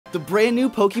The brand new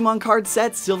Pokemon card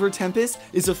set, Silver Tempest,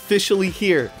 is officially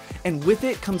here. And with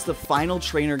it comes the final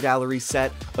trainer gallery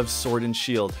set of Sword and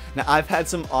Shield. Now, I've had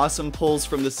some awesome pulls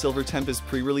from the Silver Tempest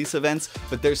pre-release events,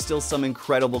 but there's still some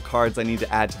incredible cards I need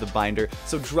to add to the binder.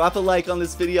 So drop a like on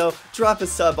this video, drop a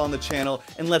sub on the channel,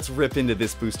 and let's rip into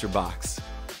this booster box.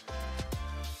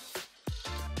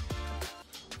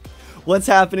 What's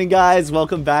happening, guys?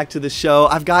 Welcome back to the show.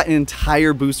 I've got an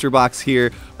entire booster box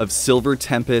here of Silver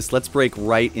Tempest. Let's break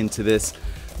right into this.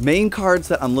 Main cards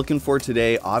that I'm looking for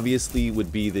today obviously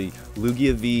would be the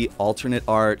Lugia V alternate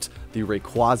art, the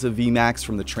Rayquaza VMAX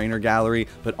from the trainer gallery,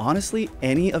 but honestly,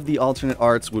 any of the alternate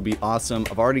arts would be awesome.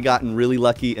 I've already gotten really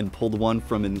lucky and pulled one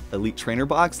from an Elite Trainer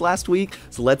box last week,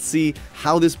 so let's see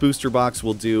how this booster box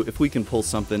will do if we can pull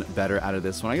something better out of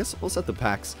this one. I guess we'll set the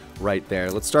packs right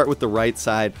there. Let's start with the right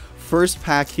side. First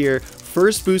pack here,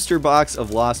 first booster box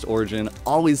of Lost Origin.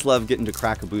 Always love getting to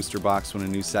crack a booster box when a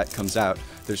new set comes out.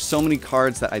 There's so many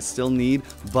cards that I still need,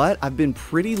 but I've been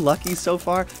pretty lucky so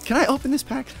far. Can I open this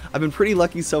pack? I've been pretty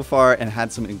lucky so far and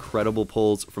had some incredible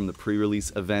pulls from the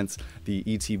pre-release events, the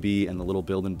ETB and the little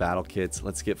build and battle kits.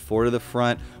 Let's get 4 to the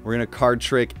front. We're gonna card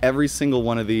trick every single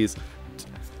one of these.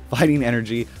 Fighting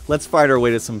energy. Let's fight our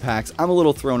way to some packs. I'm a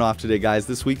little thrown off today, guys.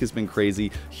 This week has been crazy.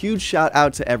 Huge shout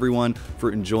out to everyone for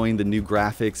enjoying the new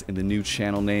graphics and the new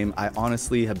channel name. I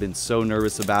honestly have been so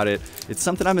nervous about it. It's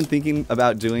something I've been thinking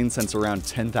about doing since around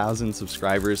 10,000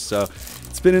 subscribers, so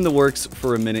it's been in the works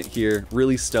for a minute here.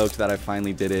 Really stoked that I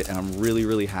finally did it, and I'm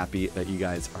really happy that you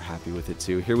guys are happy with it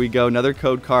too. Here we go, another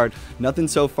code card. Nothing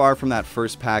so far from that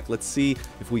first pack. Let's see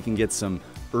if we can get some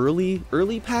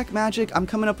early pack magic. I'm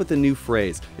coming up with a new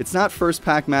phrase. It's not first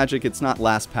pack magic, it's not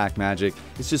last pack magic,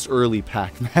 it's just early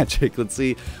pack magic. Let's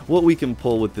see what we can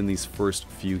pull within these first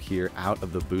few here out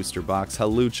of the booster box.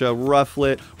 Halucha,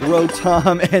 Rufflet,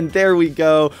 Rotom, and there we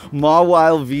go.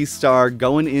 Mawile V-Star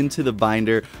going into the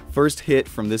binder. First hit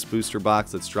from this booster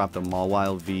box. Let's drop the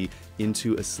Mawile V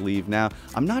into a sleeve. Now,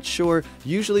 I'm not sure,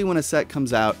 usually when a set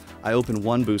comes out, I open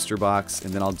one booster box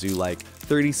and then I'll do like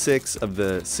 36 of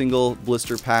the single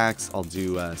blister packs. I'll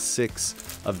do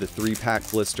 6 of the 3-pack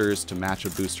blisters to match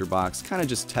a booster box, kind of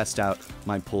just test out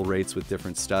my pull rates with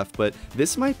different stuff. But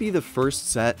this might be the first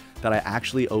set that I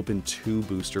actually open 2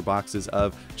 booster boxes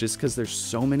of, just because there's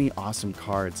so many awesome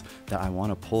cards that I want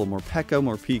to pull. More Pekka,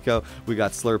 more Pico. We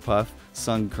got Slurpuff,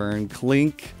 Sunkern,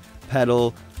 Clink,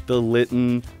 Petal, the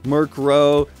Litten,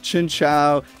 Murkrow,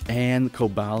 Chinchou, and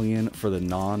Cobalion for the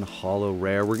non-holo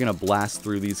rare. We're gonna blast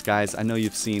through these guys. I know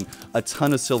you've seen a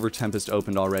ton of Silver Tempest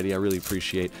opened already. I really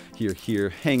appreciate you're here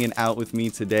hanging out with me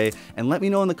today. And let me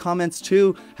know in the comments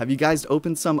too, have you guys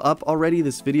opened some up already?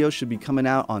 This video should be coming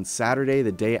out on Saturday,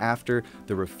 the day after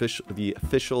the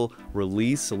official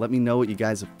release. So let me know what you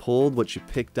guys have pulled, what you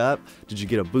picked up. Did you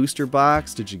get a booster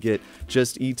box? Did you get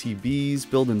just ETBs,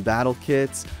 build and battle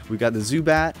kits? We got the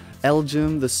Zubat,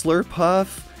 Elgyem, the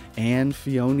Slurpuff, and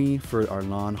Fione for our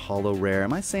non-holo rare.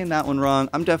 Am I saying that one wrong?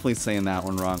 I'm definitely saying that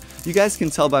one wrong. You guys can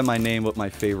tell by my name what my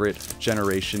favorite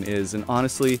generation is, and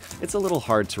honestly, it's a little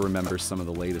hard to remember some of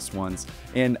the latest ones.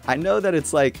 And I know that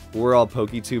it's like, we're all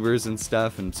PokeTubers and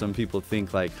stuff, and some people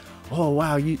think like, oh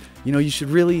wow, you know, you should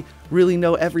really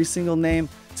know every single name.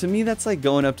 To me, that's like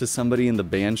going up to somebody in the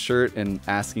band shirt and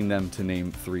asking them to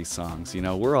name 3 songs. You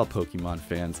know, we're all Pokemon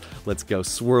fans. Let's go.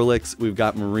 Swirlix, we've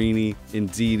got Marini,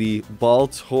 Indeedee,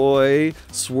 Baltoy,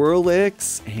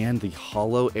 Swirlix, and the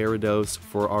Holo Gyarados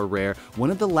for our rare.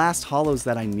 One of the last holos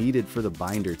that I needed for the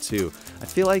binder too. I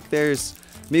feel like there's,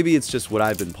 maybe it's just what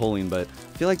I've been pulling, but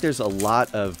I feel like there's a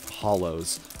lot of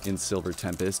holos in Silver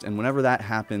Tempest, and whenever that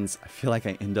happens, I feel like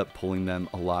I end up pulling them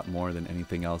a lot more than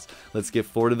anything else. Let's get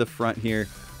 4 to the front here.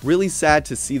 Really sad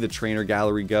to see the trainer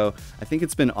gallery go. I think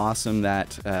it's been awesome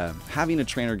that having a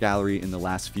trainer gallery in the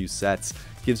last few sets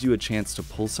gives you a chance to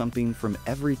pull something from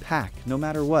every pack, no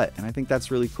matter what, and I think that's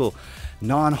really cool.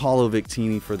 Non-holo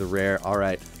Victini for the rare. All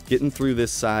right, getting through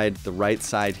this side, the right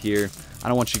side here. I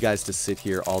don't want you guys to sit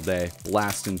here all day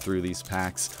blasting through these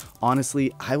packs.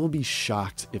 Honestly, I will be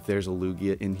shocked if there's a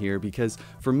Lugia in here, because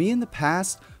for me in the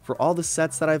past, for all the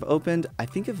sets that I've opened, I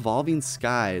think Evolving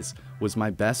Skies was my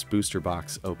best booster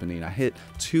box opening. I hit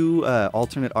 2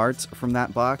 alternate arts from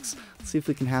that box. Let's see if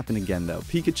it can happen again though.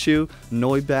 Pikachu,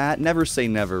 Noibat, never say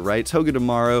never, right?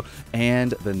 Togedemaru,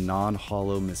 and the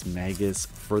non-holo Mismagius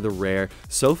for the rare.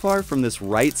 So far from this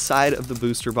right side of the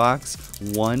booster box,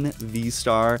 1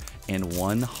 V-Star and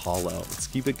 1 holo. Let's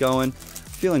keep it going.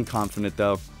 Feeling confident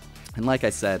though. And like I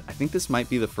said, I think this might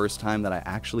be the first time that I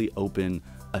actually open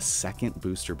a second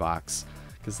booster box.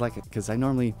 because I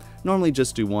normally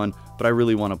just do one, but I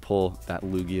really want to pull that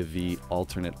Lugia V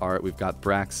alternate art. We've got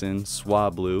Braxton,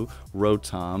 Swablu,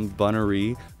 Rotom,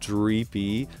 Bunnery,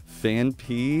 Dreepy,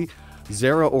 Fanpea,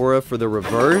 Zeraora for the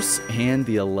reverse, and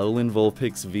the Alolan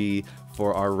Vulpix V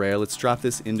for our rare. Let's drop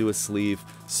this into a sleeve.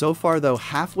 So far though,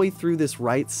 halfway through this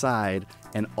right side,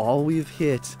 and all we've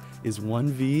hit is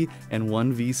 1V and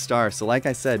 1V star. So like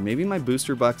I said, maybe my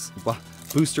booster box luck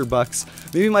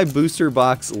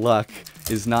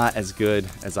is not as good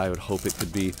as I would hope it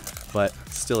could be, but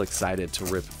still excited to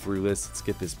rip through this. Let's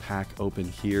get this pack open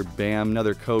here. Bam,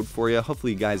 another code for you.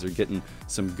 Hopefully you guys are getting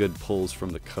some good pulls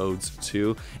from the codes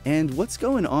too. And what's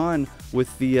going on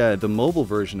with the mobile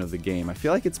version of the game? I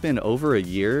feel like it's been over a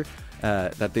year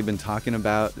that they've been talking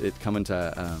about it coming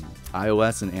to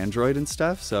iOS and Android and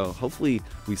stuff, so hopefully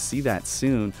we see that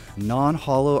soon.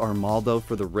 Non-holo Armaldo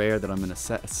for the rare that I'm going to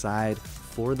set aside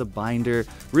for the binder.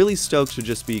 Really stoked to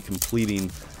just be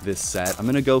completing this set. I'm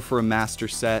going to go for a master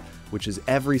set, which is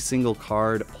every single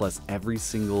card plus every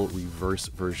single reverse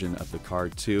version of the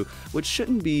card too, which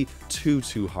shouldn't be too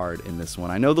hard in this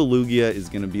one. I know the Lugia is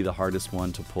going to be the hardest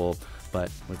one to pull, but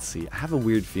let's see. I have a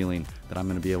weird feeling that I'm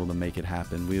going to be able to make it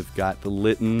happen. We've got the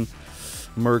Litten,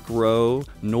 Murkrow,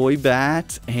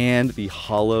 Noibat, and the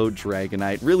Holo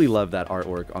Dragonite. Really love that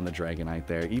artwork on the Dragonite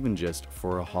there, even just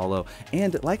for a holo.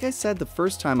 And like I said the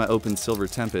first time I opened Silver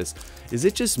Tempest, is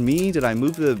it just me? Did I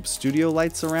move the studio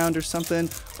lights around or something?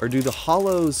 Or do the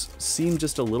holos seem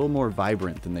just a little more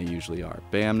vibrant than they usually are?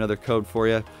 Bam, another code for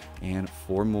you. And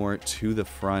 4 more to the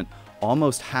front.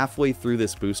 Almost halfway through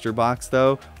this booster box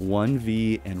though,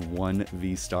 1V and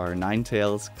 1V star.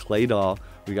 Ninetales, Claydol,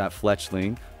 we got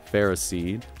Fletchling,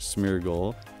 Ferroseed,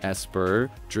 Smeargle, Esper,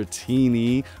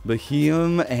 Dratini,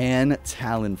 Behemoth, and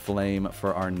Talonflame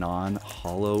for our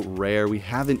non-holo rare. We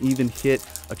haven't even hit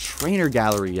a trainer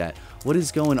gallery yet. What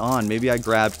is going on? Maybe I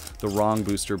grabbed the wrong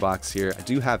booster box here. I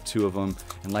do have 2 of them,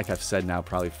 and like I've said now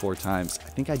probably 4 times, I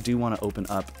think I do want to open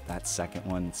up that second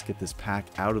one. Let's get this pack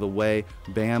out of the way.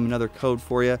 Bam, another code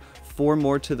for you. 4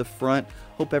 more to the front.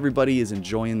 Hope everybody is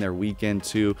enjoying their weekend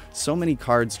too. So many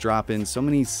cards dropping, so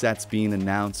many sets being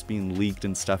announced, being leaked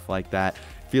and stuff like that.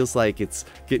 Feels like it's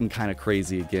getting kind of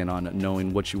crazy again on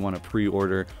knowing what you want to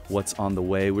pre-order, what's on the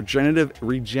way.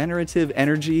 Regenerative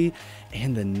energy,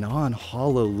 and the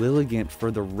non-holo Lilligant for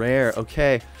the rare.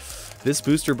 Okay, this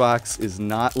booster box is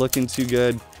not looking too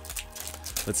good.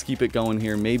 Let's keep it going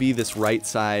here. Maybe this right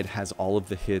side has all of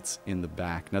the hits in the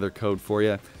back. Another code for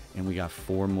you. And we got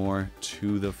 4 more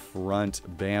to the front.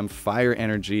 Bam, fire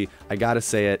energy. I gotta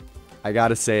say it.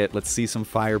 Let's see some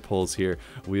fire pulls here.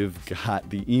 We've got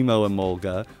the Emo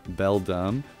Emolga,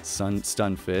 Beldum,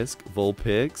 Stunfisk,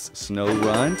 Vulpix,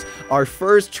 Snorunt. Our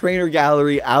first trainer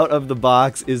gallery out of the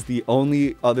box is the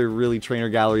only other really trainer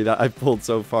gallery that I've pulled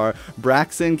so far.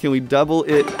 Braxton, can we double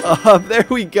it up? There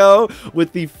we go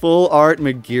with the full art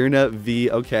Magearna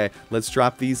V. Okay, let's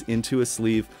drop these into a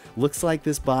sleeve. Looks like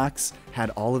this box had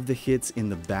all of the hits in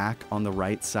the back on the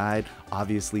right side.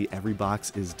 Obviously, every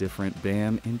box is different.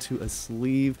 Bam, into a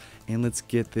sleeve. And let's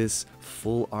get this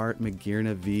full art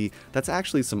Magearna V. That's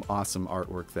actually some awesome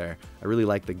artwork there. I really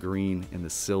like the green and the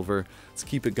silver. Let's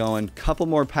keep it going. Couple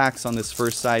more packs on this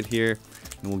first side here,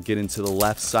 and we'll get into the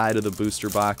left side of the booster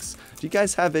box. Do you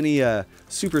guys have any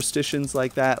superstitions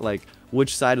like that? Like,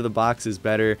 which side of the box is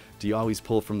better? Do you always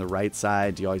pull from the right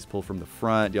side? Do you always pull from the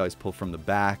front? Do you always pull from the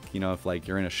back? You know, if like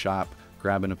you're in a shop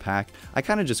grabbing a pack. I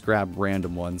kind of just grab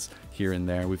random ones here and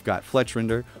there. We've got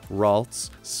Fletchrinder,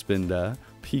 Ralts, Spinda,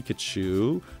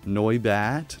 Pikachu,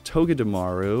 Noibat,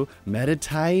 Togedemaru,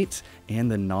 Meditite, and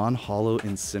the non-holo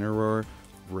Incineroar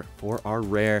for our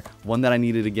rare. One that I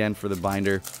needed again for the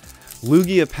binder.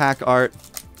 Lugia pack art.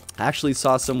 I actually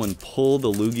saw someone pull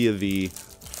the Lugia V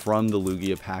from the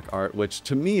Lugia pack art, which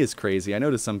to me is crazy. I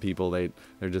know to some people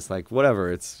they're just like,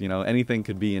 whatever, it's, you know, anything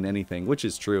could be in anything, which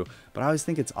is true. But I always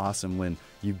think it's awesome when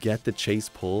you get the chase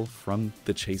pull from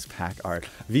the chase pack art.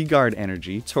 V-Guard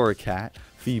Energy, Torracat,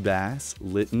 Feebas,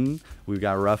 Litten, we've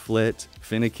got Rufflet,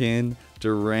 Finnegan,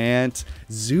 Durant,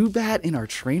 Zubat in our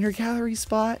trainer gallery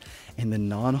spot, and the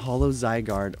non-holo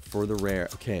Zygarde for the rare.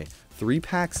 Okay, 3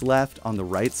 packs left on the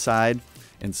right side,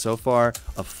 and so far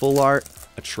a full art,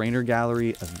 a trainer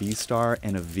gallery, a V-Star,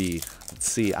 and a V. Let's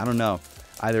see, I don't know.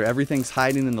 Either everything's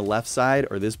hiding in the left side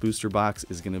or this booster box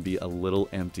is going to be a little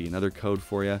empty. Another code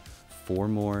for you. 4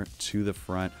 more to the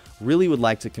front. Really would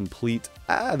like to complete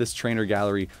this trainer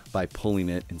gallery by pulling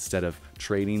it instead of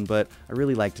trading, but I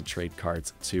really like to trade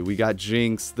cards too. We got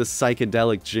Jinx, the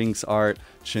psychedelic Jinx art,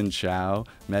 Chinchou,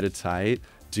 Meditite,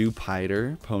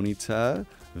 Dewpider, Ponyta,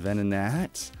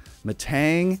 Venonat,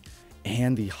 Matang,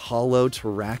 and the Holo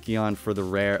Terrakion for the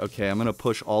rare. Okay, I'm going to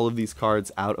push all of these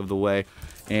cards out of the way,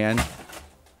 and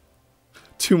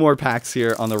 2 more packs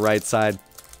here on the right side.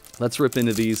 Let's rip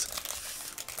into these.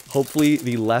 Hopefully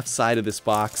the left side of this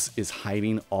box is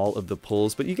hiding all of the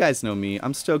pulls, but you guys know me.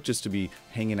 I'm stoked just to be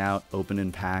hanging out,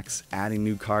 opening packs, adding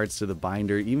new cards to the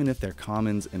binder, even if they're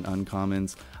commons and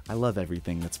uncommons. I love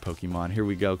everything that's Pokemon. Here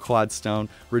we go. Quad Stone,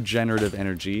 Regenerative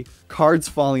Energy, cards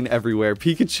falling everywhere.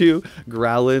 Pikachu,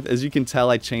 Growlithe. As you can tell,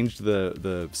 I changed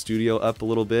the studio up a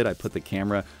little bit. I put the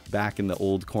camera back in the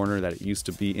old corner that it used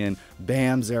to be in.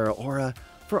 Bam, Zeraora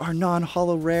for our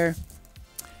non-holo rare.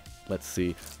 Let's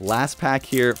see. Last pack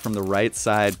here from the right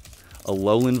side.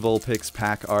 Alolan Vulpix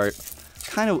pack art.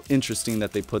 Kind of interesting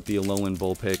that they put the Alolan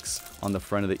Vulpix on the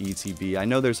front of the ETB. I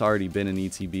know there's already been an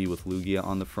ETB with Lugia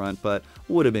on the front, but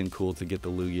would have been cool to get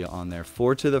the Lugia on there.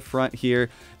 4 to the front here.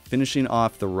 Finishing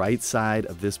off the right side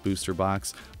of this booster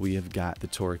box, we have got the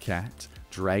Torracat,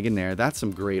 Dragonair. That's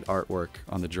some great artwork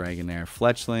on the Dragonair.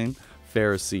 Fletchling,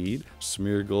 Ferroseed,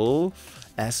 Smeargle,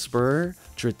 Esper,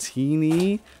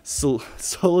 Dratini,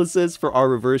 Solaces for our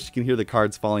reverse. You can hear the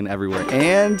cards falling everywhere.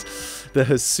 And the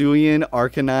Hisuian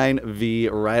Arcanine V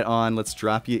right on. Let's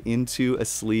drop you into a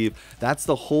sleeve. That's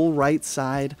the whole right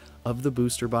side of the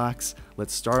booster box.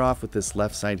 Let's start off with this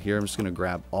left side here. I'm just going to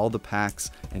grab all the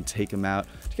packs and take them out.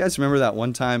 Do you guys remember that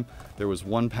one time there was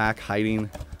one pack hiding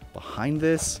behind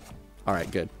this? All right,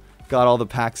 good. Got all the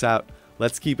packs out.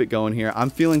 Let's keep it going here.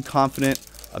 I'm feeling confident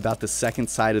about the second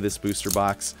side of this booster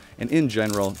box, and in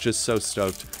general, just so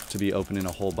stoked to be opening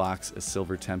a whole box of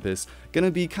Silver Tempest.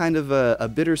 Gonna be kind of a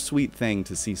bittersweet thing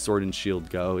to see Sword and Shield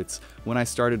go. It's when I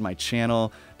started my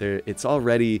channel, it's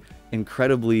already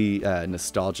incredibly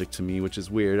nostalgic to me, which is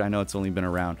weird. I know it's only been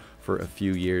around for a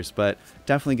few years, but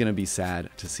definitely gonna be sad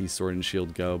to see Sword and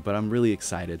Shield go, but I'm really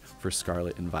excited for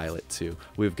Scarlet and Violet too.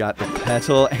 We've got the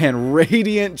Petal and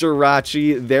Radiant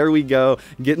Jirachi. There we go,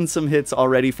 getting some hits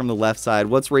already from the left side.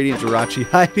 What's Radiant Jirachi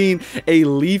hiding? A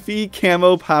Leafy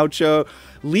Camo Poncho.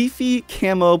 Leafy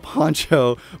Camo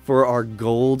Poncho for our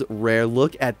gold rare.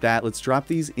 Look at that. Let's drop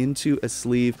these into a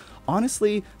sleeve.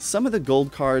 Honestly, some of the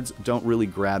gold cards don't really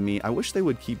grab me. I wish they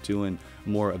would keep doing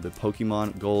more of the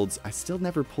Pokemon golds. I still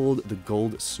never pulled the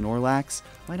gold Snorlax.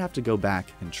 Might have to go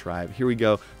back and try. But here we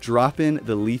go. Drop in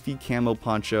the Leafy Camo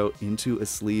Poncho into a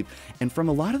sleeve. And from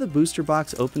a lot of the booster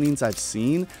box openings I've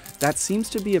seen, that seems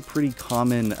to be a pretty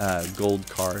common gold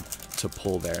card to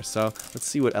pull there. So let's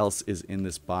see what else is in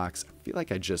this box. I feel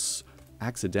like I just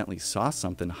accidentally saw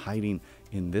something hiding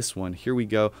in this one. Here we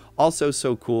go. Also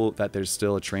so cool that there's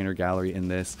still a trainer gallery in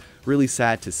this. Really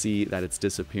sad to see that it's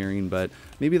disappearing, but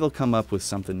maybe they'll come up with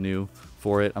something new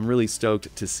for it. I'm really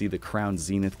stoked to see the Crown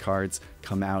Zenith cards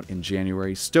come out in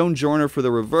January. Stone Journer for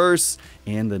the reverse,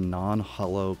 and the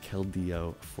non-holo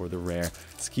Keldeo for the rare.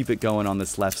 Let's keep it going on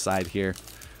this left side here.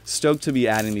 Stoked to be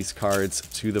adding these cards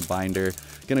to the binder.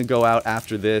 Gonna go out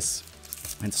after this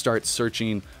and start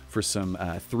searching for some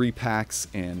 3 packs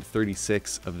and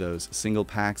 36 of those single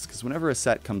packs, because whenever a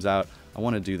set comes out, I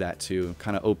want to do that too.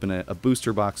 Kind of open a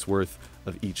booster box worth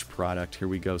of each product. Here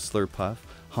we go. Slurpuff,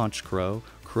 Honchkrow,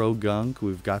 Krogunk.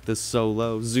 We've got the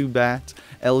Solo, Zubat,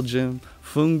 Elgyem,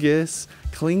 Fungus,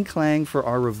 Klinklang for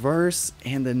our reverse,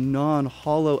 and the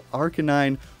non-holo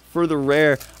Arcanine for the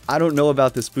rare. I don't know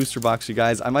about this booster box, you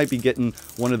guys. I might be getting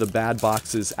one of the bad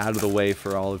boxes out of the way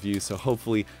for all of you, so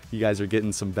hopefully you guys are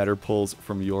getting some better pulls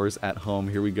from yours at home.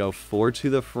 Here we go. 4 to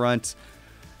the front.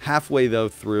 Halfway though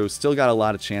through, still got a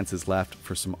lot of chances left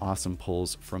for some awesome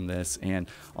pulls from this, and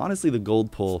honestly the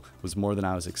gold pull was more than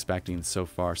I was expecting so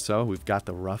far. So we've got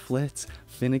the Rufflet,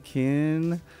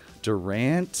 Finnegan,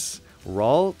 Durant,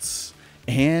 Ralt,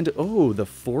 and oh, the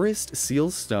Forest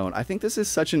Sealstone. I think this is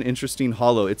such an interesting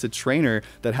holo. It's a trainer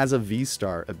that has a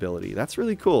V-Star ability. That's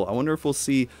really cool. I wonder if we'll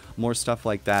see more stuff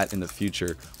like that in the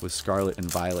future with Scarlet and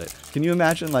Violet. Can you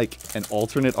imagine like an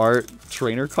alternate art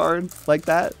trainer card like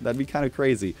that? That'd be kind of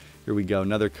crazy. Here we go.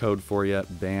 Another code for you.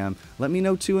 Bam. Let me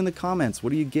know too in the comments.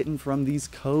 What are you getting from these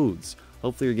codes?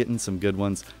 Hopefully you're getting some good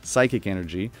ones. Psychic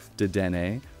Energy,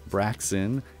 Dedenne,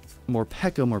 Braxton,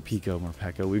 Morpeko,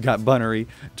 Morpeko. We've got Bunnery,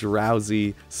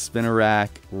 Drowsy, Spinarak,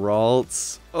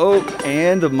 Ralts. Oh,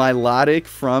 and the Milotic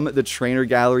from the trainer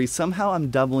gallery. Somehow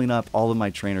I'm doubling up all of my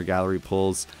trainer gallery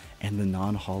pulls, and the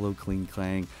non-holo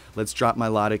Klinklang. Let's drop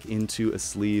Milotic into a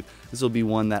sleeve. This will be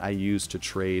one that I use to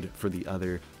trade for the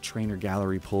other trainer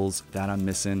gallery pulls that I'm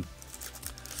missing.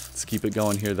 Let's keep it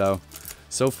going here though.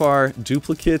 So far,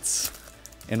 duplicates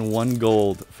and 1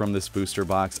 gold from this booster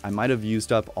box. I might have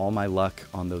used up all my luck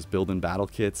on those build and battle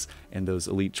kits and those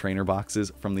elite trainer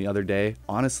boxes from the other day.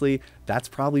 Honestly, that's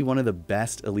probably one of the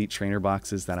best elite trainer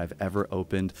boxes that I've ever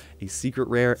opened. A secret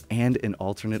rare and an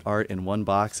alternate art in one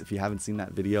box. If you haven't seen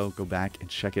that video, go back and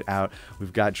check it out.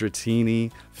 We've got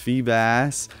Dratini,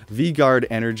 Feebas, V-Guard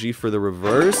Energy for the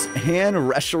reverse, and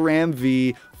Reshiram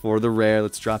V for the rare.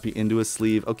 Let's drop you into a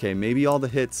sleeve. Okay, maybe all the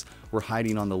hits were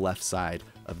hiding on the left side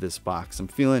of this box. I'm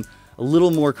feeling a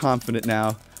little more confident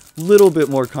now. Little bit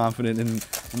more confident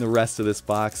in the rest of this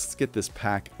box. Let's get this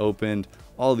pack opened.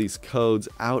 All these codes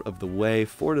out of the way,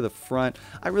 4 to the front.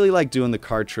 I really like doing the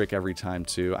card trick every time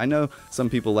too. I know some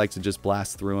people like to just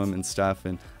blast through them and stuff,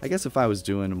 and I guess if I was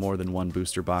doing more than 1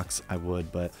 booster box, I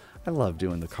would, but I love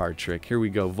doing the card trick. Here we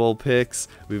go, Vulpix.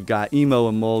 We've got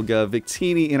Emo Emolga,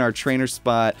 Victini in our trainer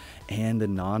spot, and the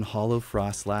non-holo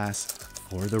Frostlass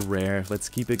for the rare. Let's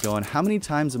keep it going. How many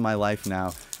times in my life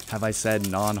now have I said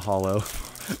non-holo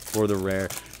for the rare?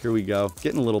 Here we go.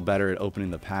 Getting a little better at opening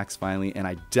the packs finally, and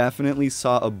I definitely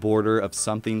saw a border of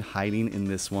something hiding in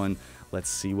this one. Let's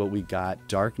see what we got.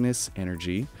 Darkness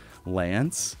Energy,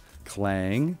 Lance,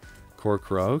 Clang,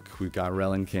 Korkrok. We've got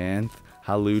Relincanth,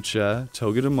 Halucha,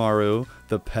 Togedemaru,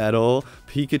 the Petal,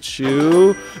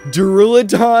 Pikachu,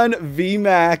 Duraludon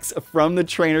VMAX from the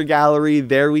trainer gallery.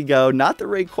 There we go. Not the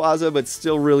Rayquaza, but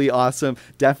still really awesome.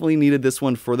 Definitely needed this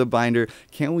one for the binder.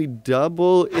 Can we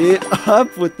double it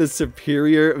up with the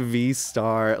Superior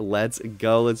V-Star? Let's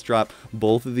go. Let's drop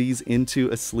both of these into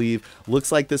a sleeve.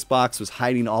 Looks like this box was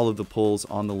hiding all of the pulls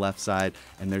on the left side,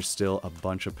 and there's still a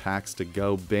bunch of packs to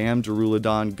go. Bam,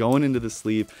 Duraludon going into the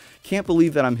sleeve. Can't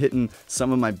believe that I'm hitting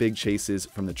some of my big chases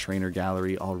from the trainer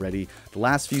gallery already. The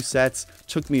last few sets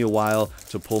took me a while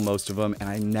to pull most of them, and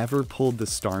I never pulled the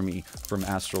Starmie from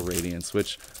Astral Radiance,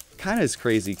 which kind of is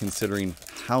crazy considering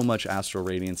how much Astral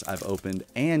Radiance I've opened,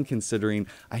 and considering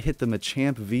I hit the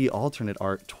Machamp V alternate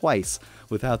art twice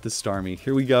without the Starmie.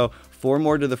 Here we go. 4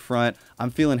 more to the front. I'm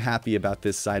feeling happy about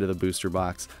this side of the booster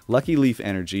box. Lucky Leaf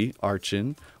Energy,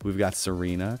 Archon. We've got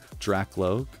Serena,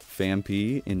 Dracloak,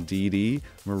 Fampi, Indeedee,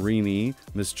 Marini,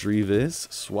 Misdreavus,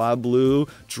 Swablu,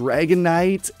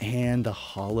 Dragonite, and the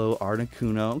Holo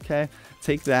Articuno. Okay,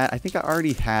 take that. I think I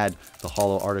already had the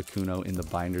Holo Articuno in the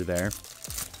binder there,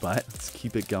 but let's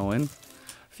keep it going.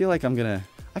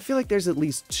 I feel like there's at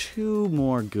least 2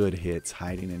 more good hits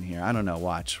hiding in here. I don't know,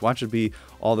 watch it be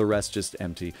all the rest just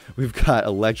empty. We've got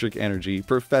Electric Energy,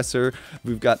 Professor,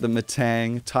 we've got the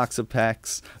Metang,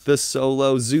 Toxapex, the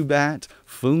Solo, Zubat,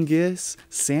 Fungus,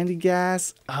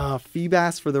 Sandygast,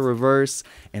 Feebas for the reverse,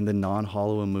 and the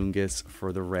non-holo Amoonguss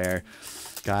for the rare.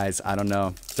 Guys, I don't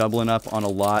know, doubling up on a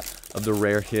lot of the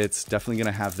rare hits. Definitely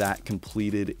gonna have that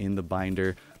completed in the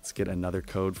binder. Let's get another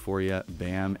code for you.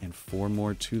 Bam, and 4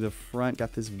 more to the front.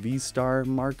 Got this V-Star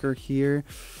marker here.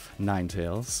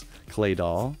 Ninetales,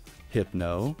 Claydol,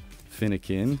 Hypno,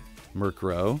 Finnegan,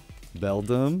 Murkrow,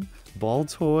 Beldum,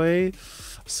 Baltoy,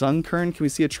 Sunkern. Can we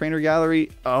see a trainer gallery?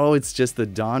 Oh, it's just the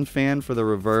Donphan for the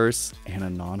reverse and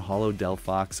a non-holo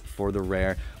Delphox for the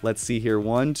rare. Let's see here.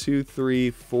 1, 2,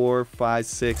 3, 4, 5,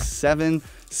 6, 7.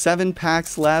 7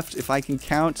 packs left if I can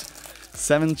count.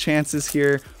 7 chances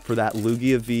here for that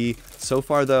Lugia V. So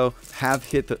far though, have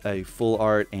hit a full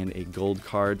art and a gold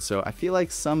card, so I feel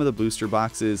like some of the booster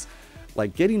boxes,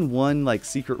 like getting one like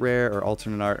secret rare or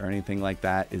alternate art or anything like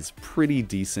that, is pretty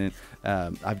decent.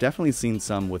 I've definitely seen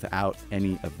some without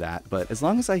any of that, but as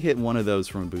long as I hit one of those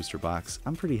from a booster box,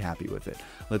 I'm pretty happy with it.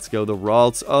 Let's go the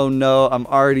Ralts. Oh no, I'm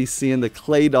already seeing the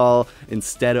Claydol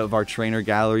instead of our trainer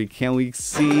gallery. Can we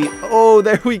see? Oh,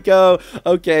 there we go.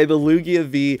 Okay, the Lugia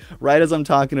V, right as I'm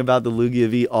talking about the Lugia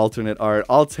V alternate art.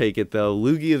 I'll take it though.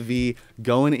 Lugia V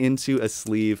going into a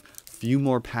sleeve. Few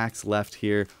more packs left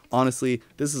here. Honestly,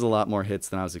 this is a lot more hits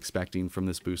than I was expecting from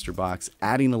this booster box.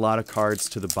 Adding a lot of cards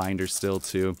to the binder still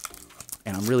too.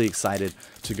 And I'm really excited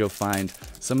to go find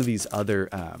some of these other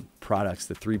products,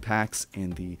 the 3 packs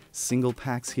and the single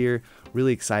packs here.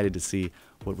 Really excited to see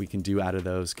what we can do out of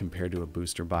those compared to a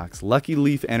booster box. Lucky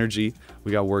Leaf Energy,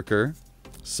 we got Worker,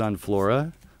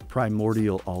 Sunflora,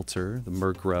 Primordial Altar, the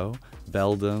Murkrow,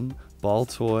 Beldum,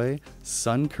 Baltoy,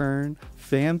 Sunkern,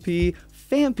 Fampi,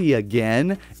 Fampi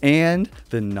again, and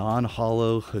the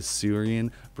non-holo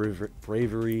Hisuian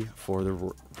Bravery for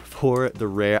the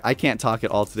rare. I can't talk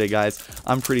at all today, guys.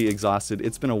 I'm pretty exhausted.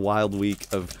 It's been a wild week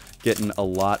of getting a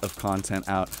lot of content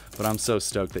out, but I'm so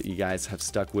stoked that you guys have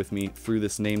stuck with me through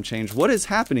this name change. What is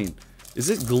happening? Is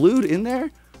it glued in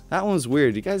there? That one was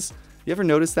weird. You ever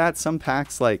notice that? Some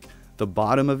packs, like the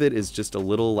bottom of it is just a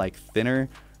little like thinner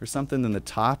or something in the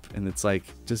top, and it's like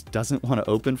just doesn't want to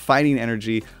open. Fighting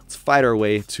energy. Let's fight our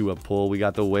way to a pull. We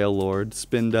got the Whale Lord,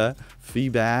 Spinda,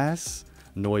 Feebas,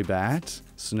 Noibat,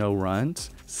 Snowrunt,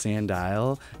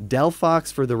 Sandile,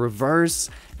 Delphox for the reverse,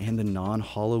 and the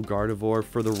non-holo Gardevoir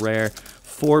for the rare.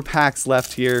 4 packs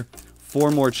left here.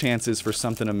 4 more chances for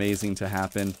something amazing to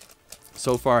happen.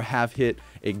 So far, have hit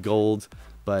a gold,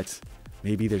 but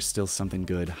maybe there's still something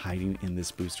good hiding in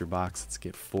this booster box. Let's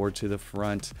get 4 to the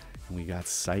front. And we got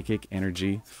Psychic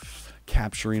Energy,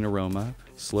 Capturing Aroma,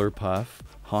 Slurpuff,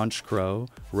 Honchkrow,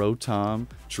 Rotom,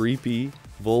 Dreepy,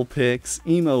 Vulpix,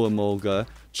 Emo Emolga,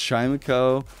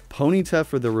 Chimico, Ponyta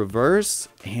for the reverse,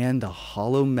 and the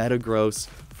Holo Metagross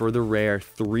for the rare.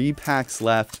 3 packs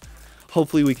left.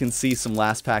 Hopefully we can see some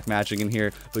last pack magic in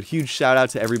here, but huge shout out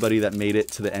to everybody that made it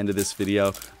to the end of this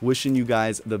video. Wishing you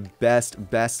guys the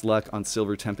best luck on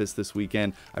Silver Tempest this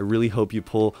weekend. I really hope you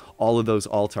pull all of those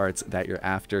alt arts that you're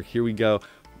after. Here we go.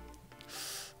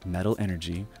 Metal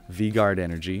Energy, V-Guard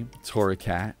Energy,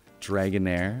 Torracat,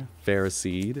 Dragonair,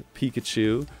 Ferroseed,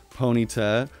 Pikachu,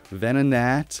 Ponyta,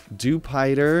 Venonat,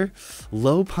 Dewpider,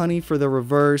 Lopunny for the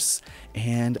reverse,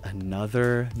 and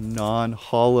another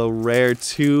non-holo rare.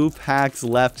 2 packs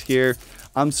left here.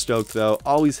 I'm stoked though.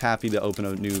 Always happy to open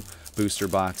a new booster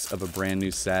box of a brand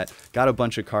new set. Got a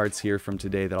bunch of cards here from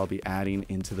today that I'll be adding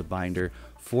into the binder.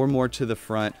 4 more to the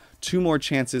front. 2 more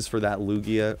chances for that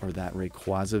Lugia or that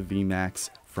Rayquaza VMAX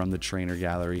from the trainer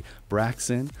gallery.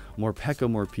 Braxton, Morpeko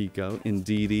Morpeko,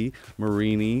 Indeedee,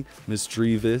 Marini,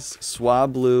 Misdreavus,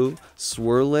 Swablu,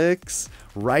 Swirlix,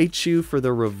 Raichu for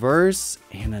the reverse,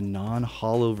 and a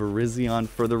non-holo Virizion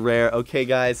for the rare. Okay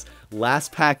guys,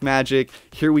 last pack magic.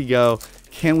 Here we go.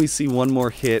 Can we see one more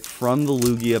hit from the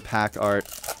Lugia pack art?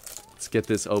 Let's get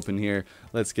this open here.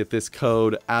 Let's get this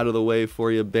code out of the way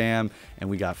for you. Bam. And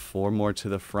we got 4 more to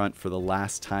the front for the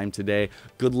last time today.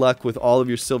 Good luck with all of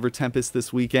your Silver Tempest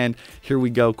this weekend. Here we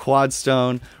go.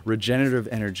 Quadstone, Regenerative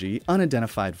Energy,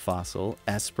 Unidentified Fossil,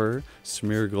 Esper,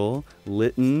 Smeargle,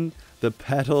 Litten, the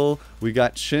Petal. We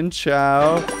got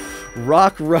Chinchou.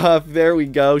 Rockruff, there we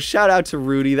go. Shout out to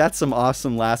Rudy. That's some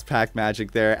awesome last pack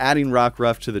magic there. Adding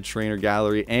Rockruff to the trainer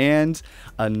gallery and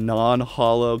a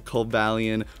non-holo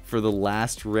Cobalion for the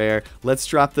last rare. Let's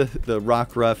drop the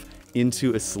Rockruff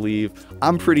into a sleeve.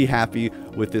 I'm pretty happy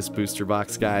with this booster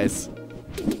box, guys.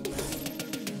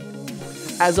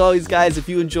 As always, guys, if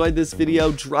you enjoyed this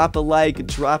video, drop a like,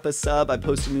 drop a sub. I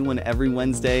post a new one every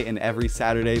Wednesday and every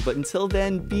Saturday. But until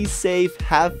then, be safe,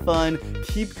 have fun,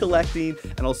 keep collecting,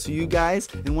 and I'll see you guys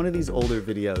in one of these older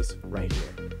videos right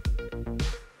here.